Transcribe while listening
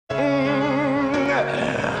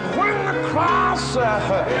cross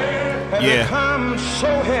has become so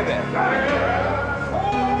heavy.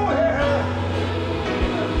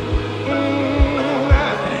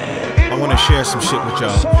 I want to share some shit with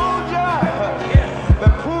y'all.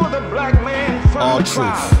 All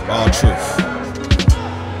truth, all truth.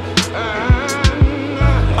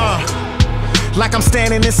 Like I'm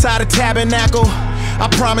standing inside a tabernacle. I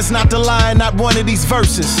promise not to lie in not one of these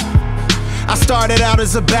verses. I started out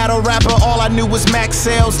as a battle rapper. All I knew was max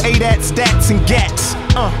sales, ADATs, DATs, and GATs.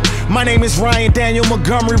 My name is Ryan Daniel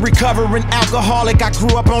Montgomery, recovering alcoholic. I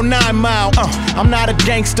grew up on 9 Mile. I'm not a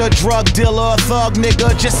gangster, drug dealer, a thug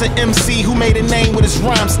nigga, just an MC who made a name with his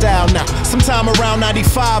rhyme style. Now, sometime around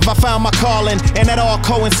 95, I found my calling, and that all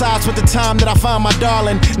coincides with the time that I found my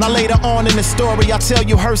darling. Now later on in the story, I'll tell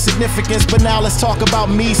you her significance, but now let's talk about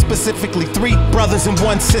me specifically. 3 brothers and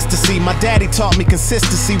 1 sister. See, my daddy taught me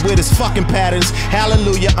consistency with his fucking patterns.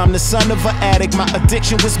 Hallelujah, I'm the son of an addict. My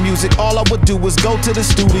addiction was music. All I would do was go to the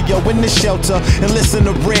studio in the shelter and listen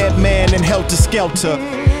to Redman and Helter Skelter.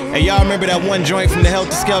 Hey, y'all remember that one joint from the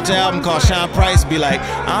Helter Skelter album called Sean Price? Be like,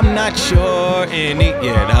 I'm not sure any.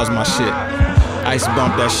 Yeah, that was my shit. I used to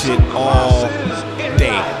bump that shit all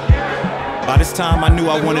day. By this time, I knew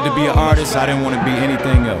I wanted to be an artist. I didn't want to be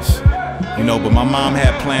anything else. You know, but my mom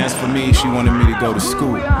had plans for me. She wanted me to go to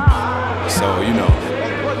school. So, you know.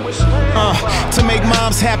 To make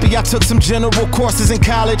moms happy, I took some general courses in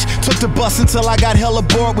college. Took the bus until I got hella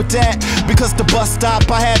bored with that, because the bus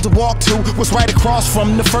stop I had to walk to was right across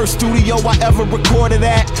from the first studio I ever recorded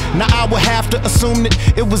at. Now I would have to assume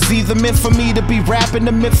that it was either meant for me to be rapping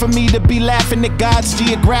or meant for me to be laughing at God's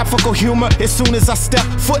geographical humor. As soon as I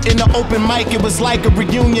stepped foot in the open mic, it was like a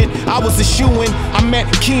reunion. I was a shoo-in. I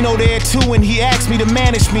met Kino there too, and he asked me to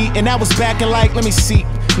manage me, and that was back in like, let me see,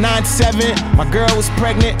 9-7, my girl was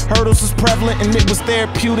pregnant, hurdles was prevalent, and it was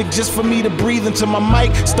therapeutic just for me to breathe into my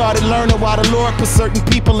mic. Started learning why the Lord put certain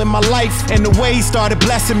people in my life, and the way he started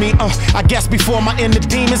blessing me. I guess before my inner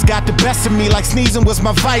demons got the best of me, like sneezing was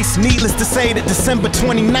my vice. Needless to say that December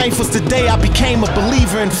 29th was the day I became a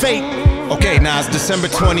believer in fate. Okay, now it's December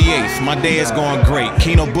 28th, my day is going great.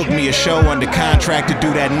 Kino booked me a show under contract to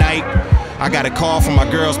do that night. I got a call from my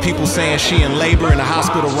girl's people saying she in labor in the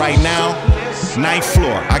hospital right now. 9th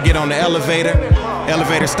floor, I get on the elevator.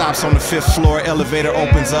 Elevator stops on the 5th floor. Elevator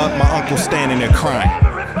opens up, my uncle's standing there crying.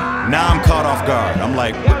 Now I'm caught off guard. I'm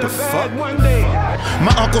like, what the fuck?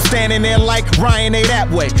 My uncle standing there like, Ryan ain't that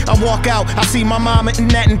way. I walk out, I see my mama and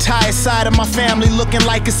that entire side of my family looking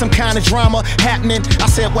like it's some kind of drama happening. I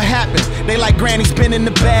said, what happened? They like, Granny's been in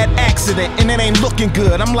a bad accident and it ain't looking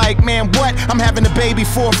good. I'm like, man, what? I'm having a baby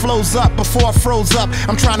before it flows up, before I froze up.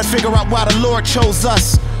 I'm trying to figure out why the Lord chose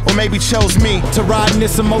us, or maybe chose me, to ride in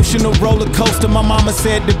this emotional roller coaster. My mama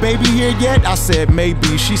said, the baby here yet? I said,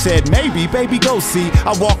 maybe. She said, maybe, baby, go see.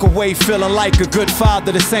 I walk away feeling like a good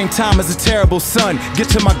father, at the same time as a terrible son. Get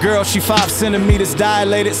to my girl, she 5 centimeters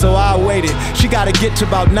dilated, so I waited. She gotta get to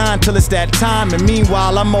about 9 till it's that time, and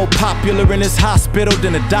meanwhile I'm more popular in this hospital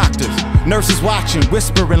than the doctors. Nurses watching,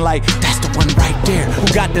 whispering like, that's the one right there, who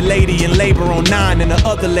got the lady in labor on 9 and the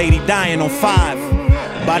other lady dying on 5.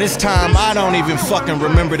 By this time, I don't even fucking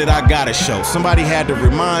remember that I got a show. Somebody had to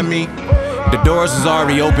remind me. The doors is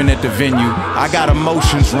already open at the venue. I got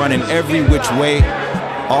emotions running every which way.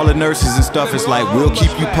 All the nurses and stuff is like, we'll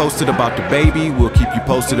keep you posted about the baby. We'll keep you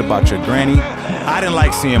posted about your granny. I didn't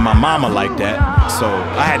like seeing my mama like that, so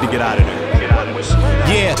I had to get out of there.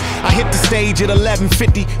 Yeah, I hit the stage at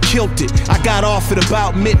 11:50, killed it. I got off at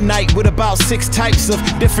about midnight with about 6 types of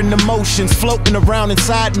different emotions floating around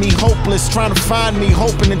inside me, hopeless, trying to find me,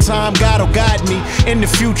 hoping in time God will guide me in the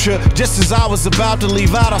future. Just as I was about to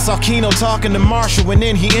leave out, I saw Kino talking to Marshall, and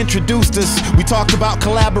then he introduced us. We talked about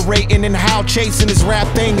collaborating and how chasing this rap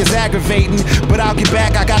thing is aggravating, but I'll get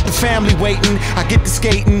back, I got the family waiting. I get to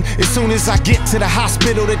skating. As soon as I get to the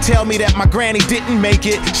hospital, they tell me that my granny didn't make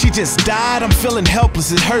it. She just died. I'm feeling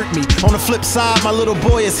helpless, it hurt me. On the flip side, my little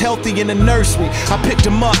boy is healthy in the nursery. I picked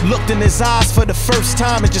him up, looked in his eyes for the first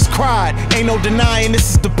time and just cried. Ain't no denying this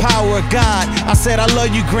is the power of God. I said, I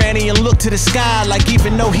love you, Granny, and looked to the sky like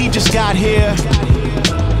even though he just got here,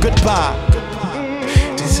 goodbye.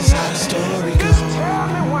 This is how the story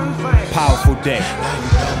goes. Powerful day.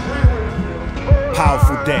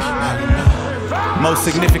 Powerful day. Most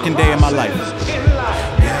significant day of my life.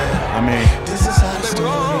 I mean,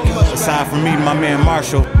 aside from meeting my man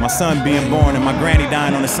Marshall, my son being born, and my granny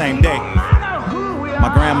dying on the same day, my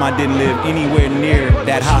grandma didn't live anywhere near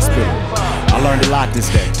that hospital. I learned a lot this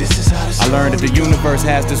day. I learned that the universe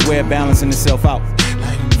has this way of balancing itself out.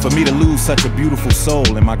 For me to lose such a beautiful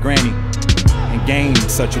soul in my granny, and gain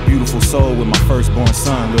such a beautiful soul with my firstborn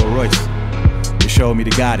son, little Royce, it showed me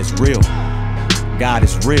that God is real. God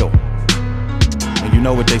is real. And you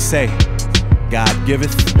know what they say, God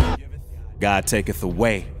giveth, God taketh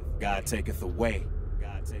away. God taketh away.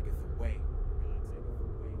 God taketh away.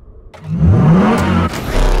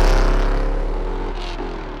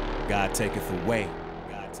 God taketh away.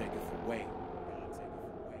 God taketh away.